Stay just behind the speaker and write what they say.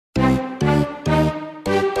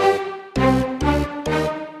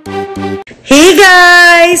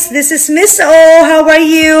guys, this is Miss O. How are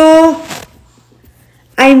you?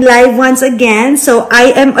 I'm live once again. So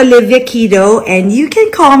I am Olivia Quido and you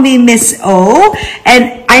can call me Miss O.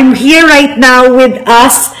 And I'm here right now with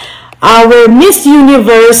us, our Miss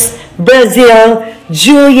Universe Brazil,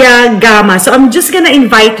 Julia Gama. So I'm just gonna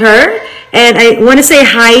invite her. And I want to say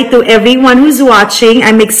hi to everyone who's watching.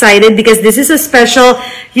 I'm excited because this is a special,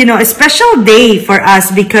 a special day for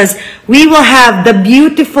us because we will have the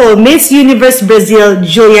beautiful Miss Universe Brazil,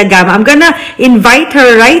 Julia Gama. I'm going to invite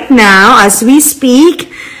her right now as we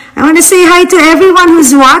speak. I want to say hi to everyone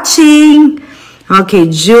who's watching. Okay,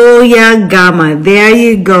 Julia Gama. There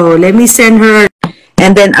you go. Let me send her.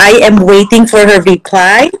 And then I am waiting for her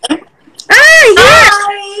reply. Ah, yes!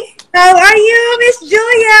 Hi! How are you, Miss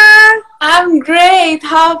Julia? I'm great.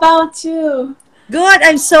 How about you? Good.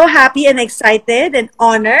 I'm so happy and excited and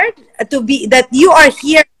honored to be that you are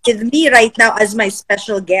here with me right now as my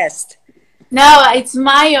special guest. No, it's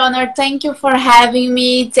my honor. Thank you for having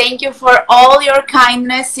me. Thank you for all your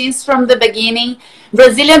kindness since from the beginning.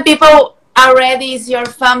 Brazilian people already is your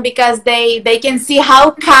fan because they can see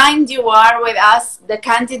how kind you are with us, the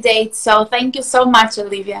candidates. So thank you so much,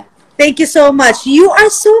 Olivia. Thank you so much. You are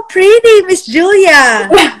so pretty, Miss Julia.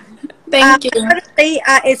 Thank you. I'm gonna say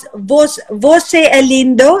it's Você é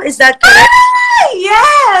lindo. Is that correct? Ah,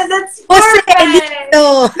 yeah, that's Você é perfect.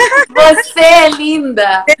 lindo. Você é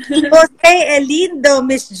linda. Você é lindo,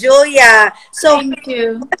 Miss Julia. So, Thank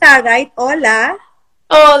you. hola, right? Hola.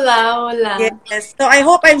 Hola, hola. Yes. So I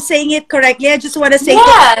hope I'm saying it correctly. I just want to say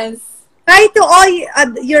Yes. hi to all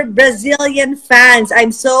your Brazilian fans.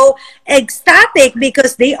 I'm so ecstatic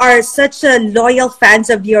because they are such a loyal fans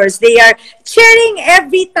of yours. They are cheering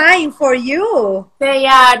every time for you. They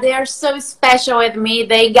are so special with me.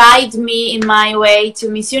 They guide me in my way to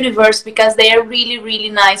Miss Universe because they are really, really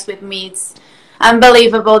nice with me. It's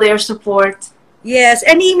unbelievable, their support. Yes.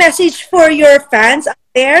 Any message for your fans out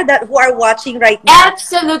there who are watching right now?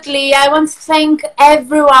 Absolutely. I want to thank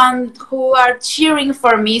everyone who are cheering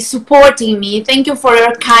for me, supporting me. Thank you for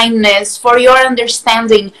your kindness, for your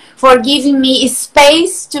understanding, for giving me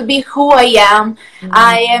space to be who I am.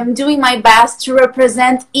 I am doing my best to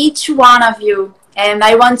represent each one of you. And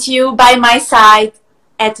I want you by my side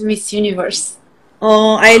at Miss Universe.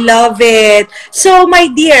 Oh, I love it. So, my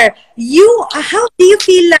dear, how do you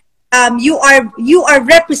feel like you are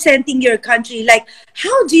representing your country? Like,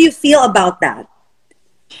 how do you feel about that?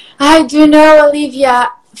 I do know,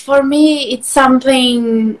 Olivia, for me it's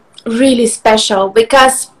something really special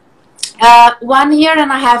because 1 year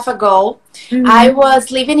and a half ago I was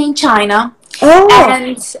living in China. Oh.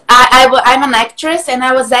 And I'm an actress and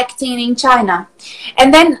I was acting in China.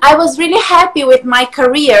 And then I was really happy with my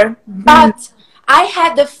career, but I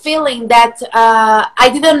had the feeling that I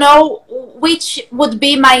didn't know which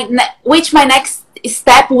my next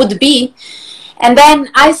step would be. And then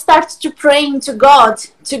I started to praying to God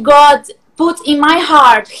put in my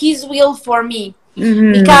heart His will for me,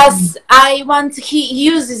 because I want He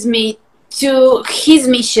uses me to His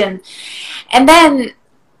mission. And then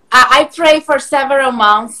I prayed for several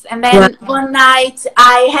months, and then one night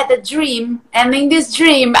I had a dream, and in this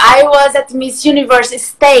dream I was at Miss Universe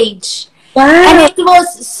stage. Wow. And it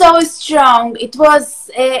was so strong. It was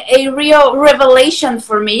a real revelation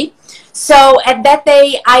for me. So at that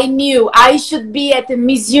day, I knew I should be at the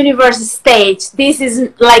Miss Universe stage. This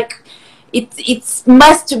is like, it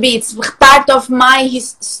must be, it's part of my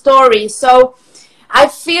story. So I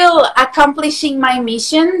feel accomplishing my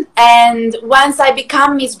mission. And once I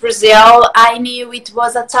become Miss Brazil, I knew it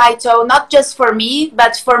was a title, not just for me,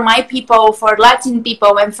 but for my people, for Latin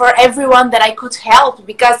people, and for everyone that I could help.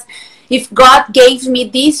 Because if God gave me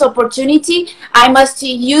this opportunity, I must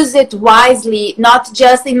use it wisely, not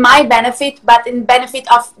just in my benefit, but in benefit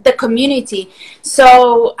of the community.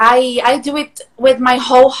 So I do it with my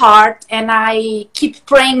whole heart, and I keep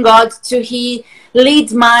praying God to He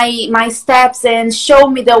lead my steps and show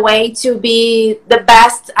me the way to be the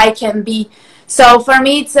best I can be. So for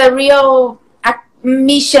me, it's a real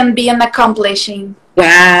mission being accomplishing.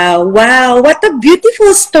 Wow, wow, what a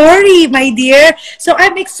beautiful story, my dear. So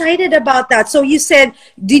I'm excited about that. So you said,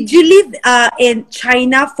 did you live in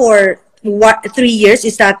China for 3 years?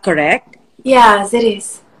 Is that correct? Yes, it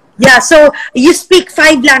is. Yeah, so you speak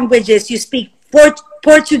 5 languages. You speak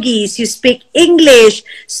Portuguese, you speak English,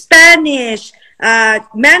 Spanish,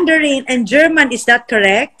 Mandarin, and German. Is that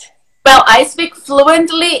correct? Well, I speak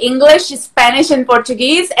fluently English, Spanish, and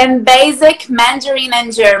Portuguese, and basic Mandarin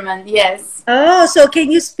and German, yes. Oh, so can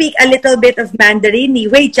you speak a little bit of Mandarin? 你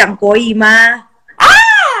会讲国语吗？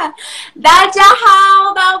大家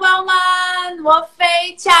好，宝宝们，我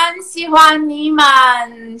非常喜欢你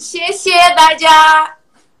们，谢谢大家。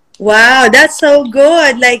Wow, that's so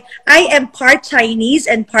good. Like, I am part Chinese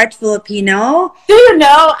and part Filipino. Do you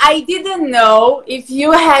know, I didn't know if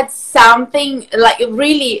you had something like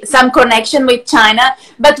really some connection with China,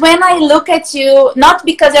 but when I look at you, not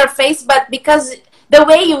because your face, but because the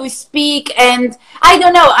way you speak, and I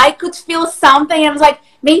don't know, I could feel something. I was like,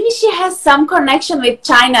 maybe she has some connection with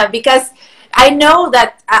China because I know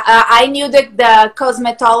that I knew that the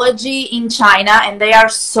cosmetology in China, and they are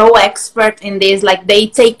so expert in this. Like they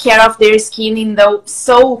take care of their skin in the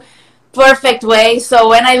so perfect way. So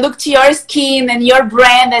when I look to your skin and your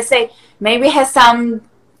brand, I say maybe it has some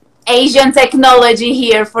Asian technology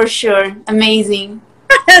here for sure. Amazing.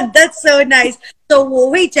 That's so nice. So 我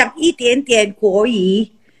会讲一点点国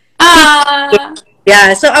语。Ah,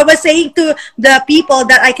 Yeah, so I was saying to the people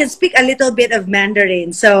that I can speak a little bit of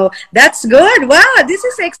Mandarin. So that's good. Wow, this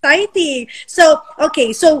is exciting. So,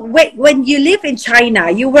 okay, so wait, when you live in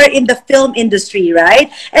China, you were in the film industry,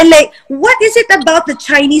 right? And like, what is it about the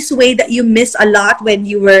Chinese way that you miss a lot when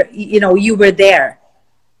you were there?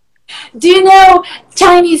 do you know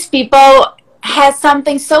Chinese people has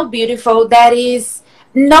something so beautiful that is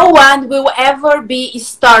no one will ever be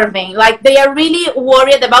starving. Like they are really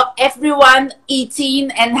worried about everyone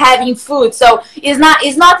eating and having food. So it's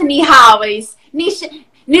not ni hao, it's ni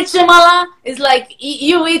chimala. It's like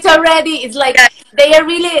you eat already. It's like they are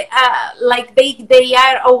really like they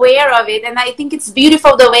are aware of it, and I think it's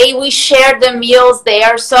beautiful the way we share the meals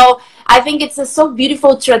there. So I think it's a so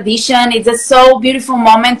beautiful tradition. It's a so beautiful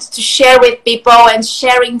moment to share with people and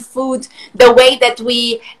sharing food the way that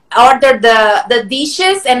we order the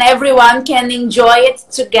dishes and everyone can enjoy it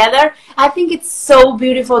together. I think it's so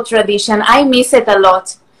beautiful tradition. I miss it a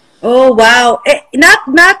lot. Oh, wow.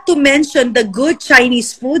 Not to mention the good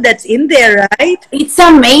Chinese food that's in there, right? It's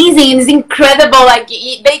amazing. It's incredible. Like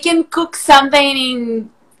they can cook something in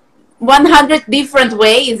 100 different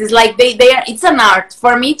ways. It's like they are. It's an art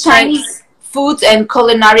for me. Right. Chinese food and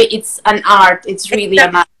culinary. It's an art. It's really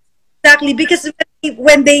an art. Exactly, because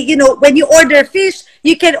when you order fish,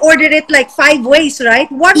 you can order it like 5 ways,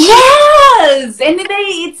 right? One fish. Yes, and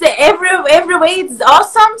it's every way it's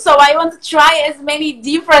awesome. So I want to try as many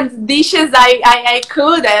different dishes I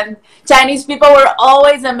could, and Chinese people were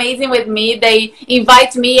always amazing with me. They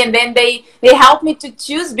invite me, and then they help me to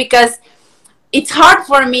choose because it's hard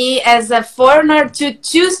for me as a foreigner to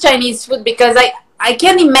choose Chinese food because I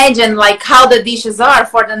can't imagine like how the dishes are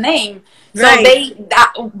for the name. So Right.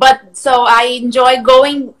 but so I enjoy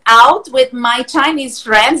going out with my Chinese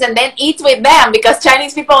friends and then eat with them because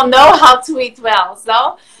Chinese people know how to eat well.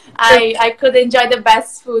 So I could enjoy the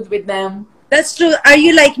best food with them. That's true. Are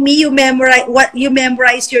you like me? You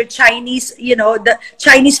memorize your Chinese, the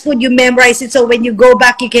Chinese food, you memorize it. So when you go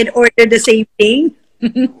back, you can order the same thing.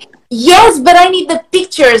 Yes, but I need the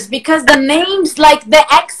pictures because the names, like the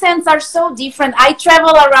accents are so different. I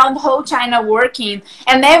travel around whole China working,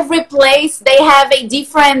 and every place they have a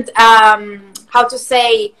different, how to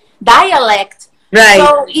say, dialect. Right.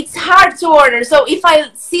 So it's hard to order. So if I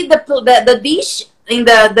see the dish in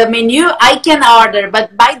the menu, I can order,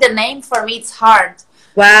 but by the name for me it's hard.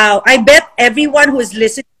 Wow. I bet everyone who's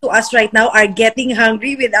listening to us right now are getting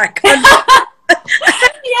hungry with our conversation.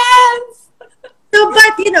 Yes. So,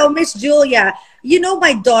 but Miss Julia,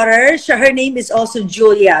 my daughter, her name is also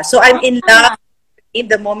Julia. So I'm in love in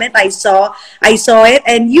the moment I saw it,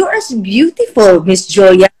 and you are so beautiful, Miss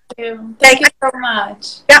Julia. Thank you. Like, Thank you so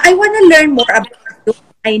much. yeah, I want to learn more about you.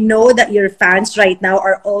 I know that your fans right now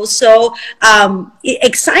are also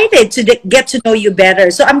excited to get to know you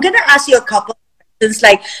better. So I'm gonna ask you a couple of questions,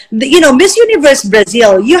 like Miss Universe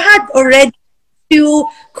Brazil. You had already two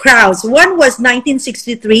crowns. One was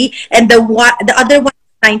 1963, and the other one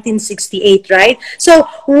 1968, right? So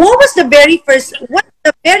what's the very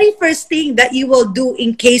first thing that you will do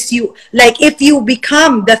in case if you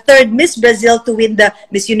become the third Miss Brazil to win the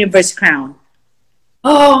Miss Universe crown?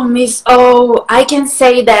 Oh, Miss O, I can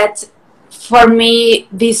say that for me,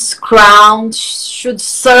 this crown should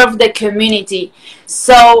serve the community.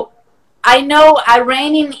 So I know a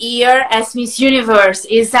reigning year as Miss Universe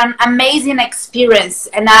is an amazing experience,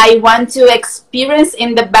 and I want to experience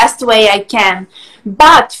in the best way I can.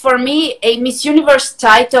 But for me, a Miss Universe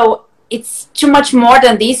title, it's too much more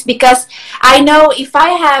than this because I know if I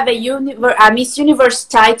have a Miss Universe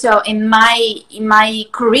title in my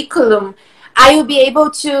curriculum, I will be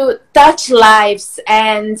able to touch lives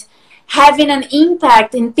and having an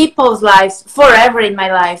impact in people's lives forever in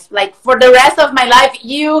my life. Like for the rest of my life,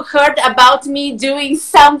 you heard about me doing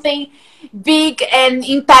something big and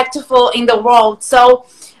impactful in the world. So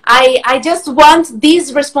I just want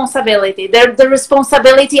this responsibility, the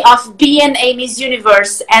responsibility of being a Miss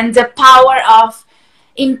Universe and the power of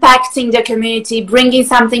impacting the community, bringing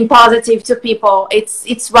something positive to people.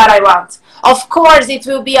 It's what I want. Of course, it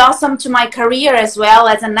will be awesome to my career as well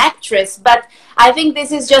as an actress, but I think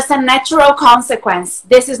this is just a natural consequence.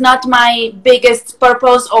 This is not my biggest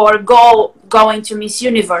purpose or goal going to Miss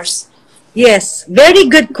Universe. Yes, very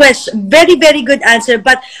good question. Very, very good answer.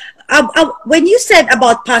 But when you said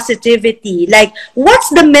about positivity, like, what's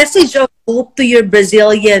the message of hope to your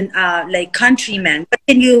Brazilian like countrymen? What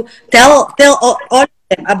can you tell all of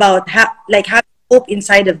them about having hope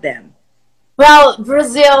inside of them? Well,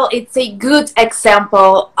 Brazil, it's a good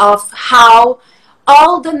example of how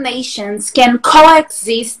all the nations can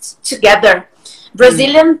coexist together.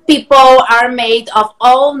 Brazilian people are made of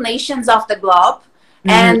all nations of the globe, Mm-hmm.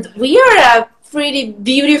 and we are a pretty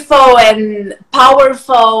beautiful and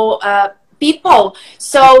powerful people.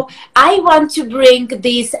 So I want to bring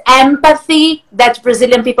this empathy that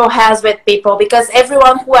Brazilian people has with people, because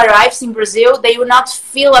everyone who arrives in Brazil, they will not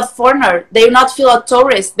feel a foreigner, they will not feel a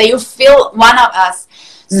tourist, they will feel one of us.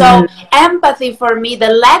 So empathy, for me, the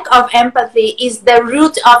lack of empathy is the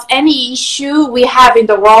root of any issue we have in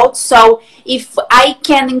the world. So if I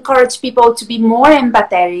can encourage people to be more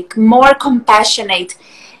empathetic, more compassionate,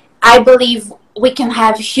 I believe we can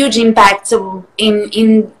have huge impact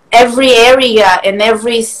in every area and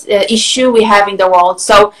every issue we have in the world.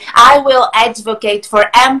 So I will advocate for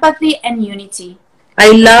empathy and unity.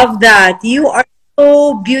 I love that. You are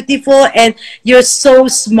so beautiful and you're so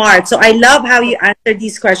smart. So I love how you answer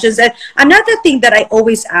these questions. And another thing that I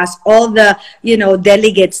always ask all the,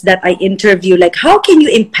 delegates that I interview, like, how can you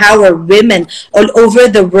empower women all over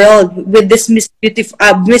the world with this Miss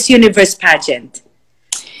Universe pageant?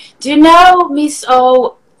 Do you know, Miss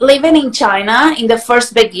O, living in China in the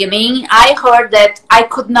first beginning, I heard that I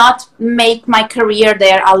could not make my career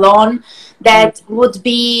there alone. That would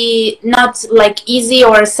be not like easy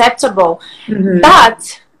or acceptable.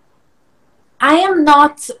 But I am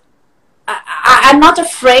not, I'm not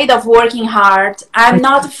afraid of working hard. I'm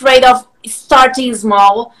not afraid of starting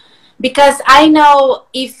small, because I know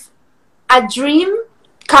if a dream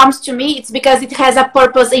comes to me, it's because it has a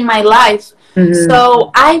purpose in my life.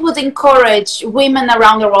 So I would encourage women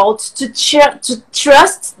around the world to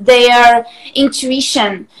trust their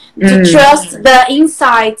intuition, to trust the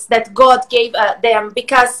insights that God gave them.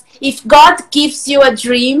 Because if God gives you a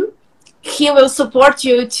dream, He will support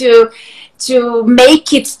you to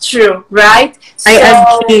make it true, right? I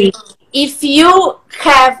So agree. if you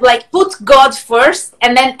have put God first,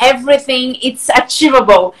 and then everything, it's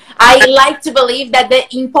achievable. I like to believe that the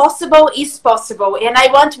impossible is possible, and I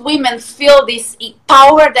want women feel this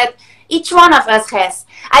power that each one of us has.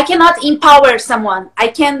 I cannot empower someone. I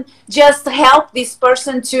can just help this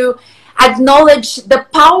person to acknowledge the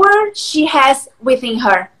power she has within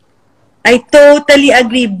her. I totally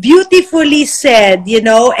agree. Beautifully said,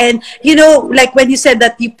 and like when you said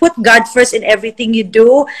that you put God first in everything you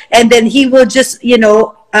do, and then He will just,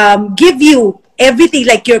 give you everything,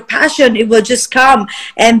 like your passion, it will just come.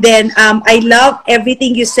 And then I love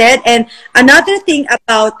everything you said. And another thing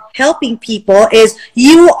about helping people is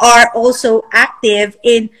you are also active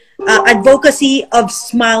in advocacy of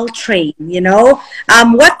Smile Train,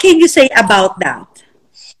 what can you say about that?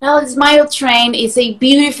 Well, Smile Train is a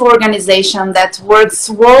beautiful organization that works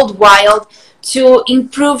worldwide to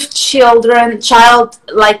improve child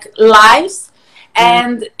lives,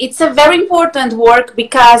 and it's a very important work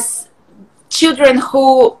because children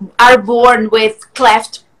who are born with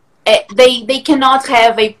cleft, they cannot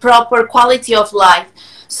have a proper quality of life.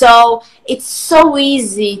 So it's so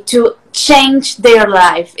easy to change their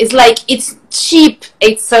life. It's cheap,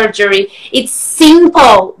 it's surgery, it's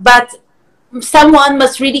simple, but someone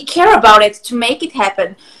must really care about it to make it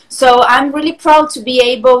happen. So I'm really proud to be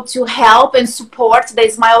able to help and support the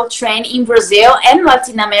Smile Train in Brazil and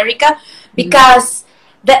Latin America, because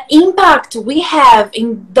the impact we have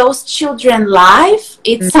in those children's life,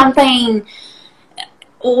 it's something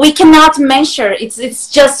we cannot measure.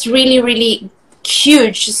 It's just really, really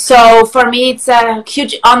huge. So for me, it's a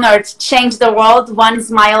huge honor to change the world one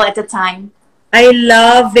smile at a time. I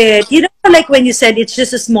love it. Like when you said it's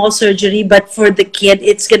just a small surgery, but for the kid,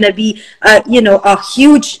 it's going to be, a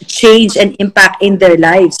huge change and impact in their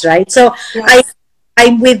lives, right? So Yes.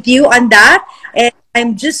 I'm with you on that. And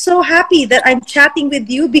I'm just so happy that I'm chatting with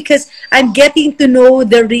you because I'm getting to know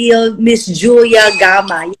the real Miss Julia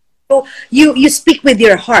Gama. You speak with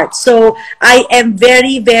your heart. So I am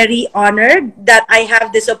very, very honored that I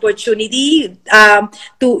have this opportunity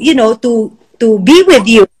to be with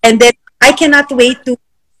you. And then I cannot wait to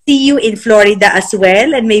see you in Florida as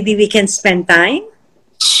well, and maybe we can spend time.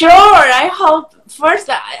 Sure. I hope first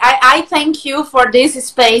I thank you for this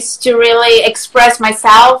space to really express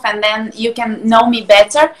myself, and then you can know me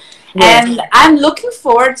better. Yes. And I'm looking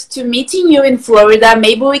forward to meeting you in Florida.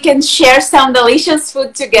 Maybe we can share some delicious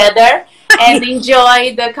food together and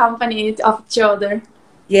enjoy the company of each other.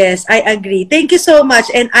 Yes, I agree. Thank you so much.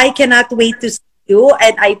 And I cannot wait to see you.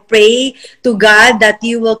 And I pray to God that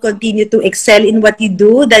you will continue to excel in what you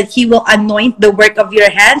do, that He will anoint the work of your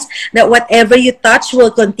hands, that whatever you touch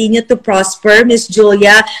will continue to prosper. Miss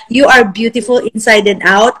Julia, you are beautiful inside and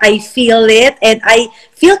out. I feel it. And I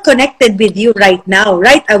feel connected with you right now,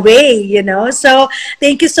 right away, So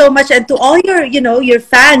thank you so much. And to all your, your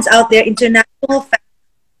fans out there, international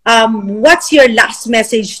fans, what's your last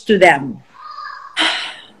message to them?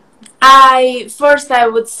 I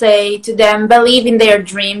would say to them, believe in their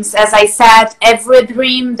dreams. As I said, every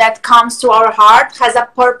dream that comes to our heart has a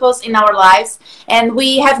purpose in our lives, and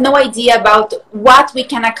we have no idea about what we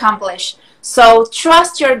can accomplish. So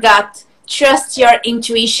trust your gut, trust your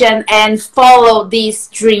intuition, and follow this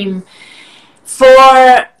dream.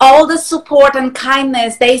 For all the support and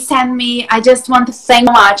kindness they send me, I just want to thank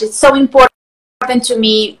you so much. It's so important to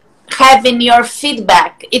me having your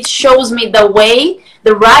feedback. It shows me the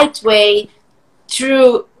right way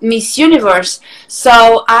through Miss Universe.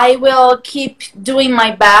 So I will keep doing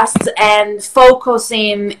my best and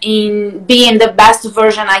focusing in being the best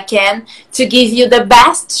version I can to give you the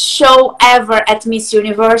best show ever at Miss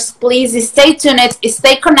Universe. Please stay tuned,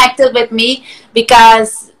 stay connected with me,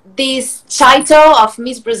 because this title of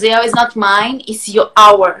Miss Brazil is not mine, it's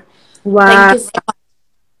our. Wow. Thank you so much.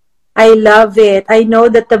 I love it. I know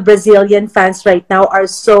that the Brazilian fans right now are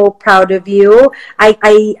so proud of you.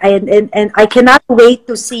 And I cannot wait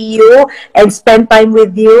to see you and spend time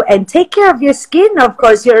with you and take care of your skin. Of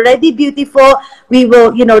course, you're already beautiful. We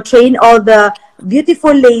will, train all the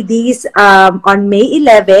beautiful ladies on May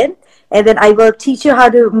 11th. And then I will teach you how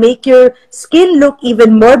to make your skin look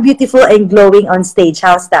even more beautiful and glowing on stage.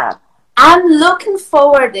 How's that? I'm looking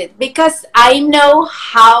forward it because I know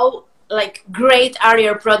how great are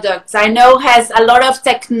your products. I know has a lot of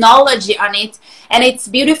technology on it, and it's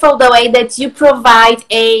beautiful the way that you provide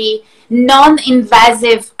a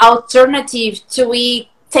non-invasive alternative to we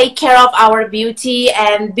take care of our beauty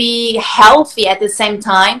and be healthy at the same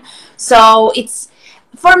time. So it's,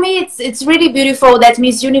 for me, it's really beautiful that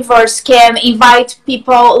Miss Universe can invite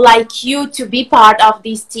people like you to be part of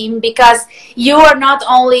this team, because you are not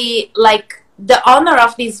only like the owner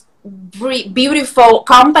of this beautiful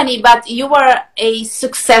company, but you are a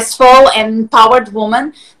successful and empowered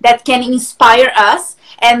woman that can inspire us,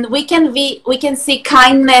 and we can see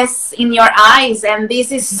kindness in your eyes, and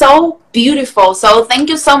this is so beautiful. So thank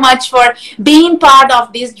you so much for being part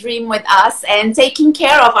of this dream with us and taking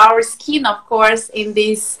care of our skin, of course, in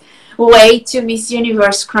this way to Miss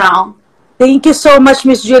Universe crown. Thank you so much,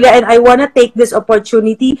 Miss Julia. And I want to take this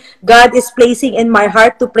opportunity. God is placing in my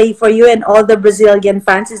heart to pray for you and all the Brazilian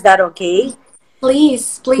fans. Is that okay?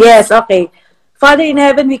 Please, please. Yes, okay. Father in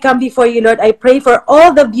heaven, we come before you, Lord. I pray for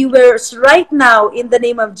all the viewers right now in the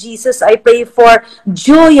name of Jesus. I pray for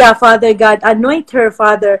Julia, Father God. Anoint her,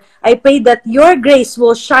 Father. I pray that your grace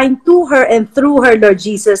will shine to her and through her, Lord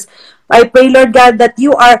Jesus. I pray, Lord God, that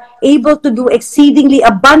you are able to do exceedingly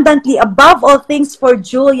abundantly above all things for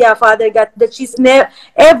Julia, Father God, that she's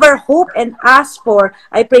ever hope and ask for.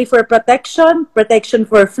 I pray for protection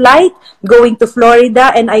for flight, going to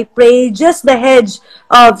Florida, and I pray just the hedge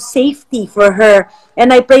of safety for her.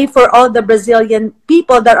 And I pray for all the Brazilian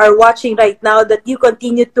people that are watching right now, that you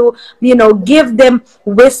continue to, give them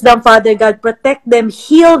wisdom, Father God. Protect them,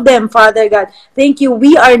 heal them, Father God. Thank you.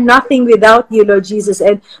 We are nothing without you, Lord Jesus.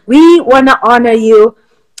 And we want to honor you,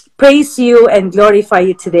 praise you, and glorify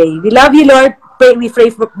you today. We love you, Lord. We pray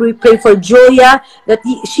for Julia, that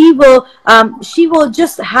she will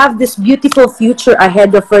just have this beautiful future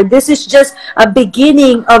ahead of her. This is just a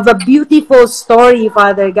beginning of a beautiful story,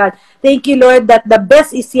 Father God. Thank you, Lord, that the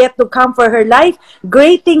best is yet to come for her life.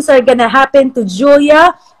 Great things are going to happen to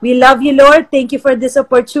Julia. We love you, Lord. Thank you for this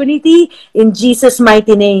opportunity. In Jesus'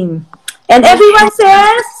 mighty name. And everyone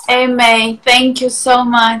says, Amen. Thank you so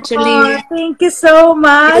much, Olivia. Thank you so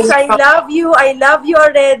much. I love you. I love you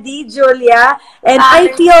already, Julia. And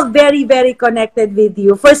I feel very, very connected with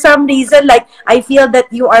you. For some reason, I feel that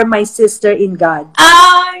you are my sister in God.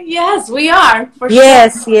 Yes, we are. For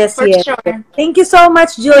yes, sure. yes, for yes. Sure. Thank you so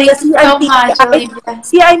much, Julia. Thank you so much, Olivia.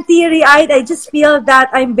 See, I'm teary-eyed. I just feel that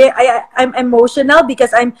I'm emotional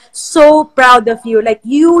because I'm so proud of you.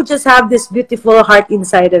 You just have this beautiful heart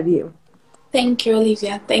inside of you. Thank you,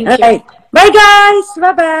 Olivia. Thank you. Right. Bye, guys.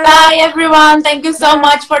 Bye-bye. Bye, everyone. Thank you so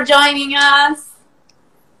much for joining us.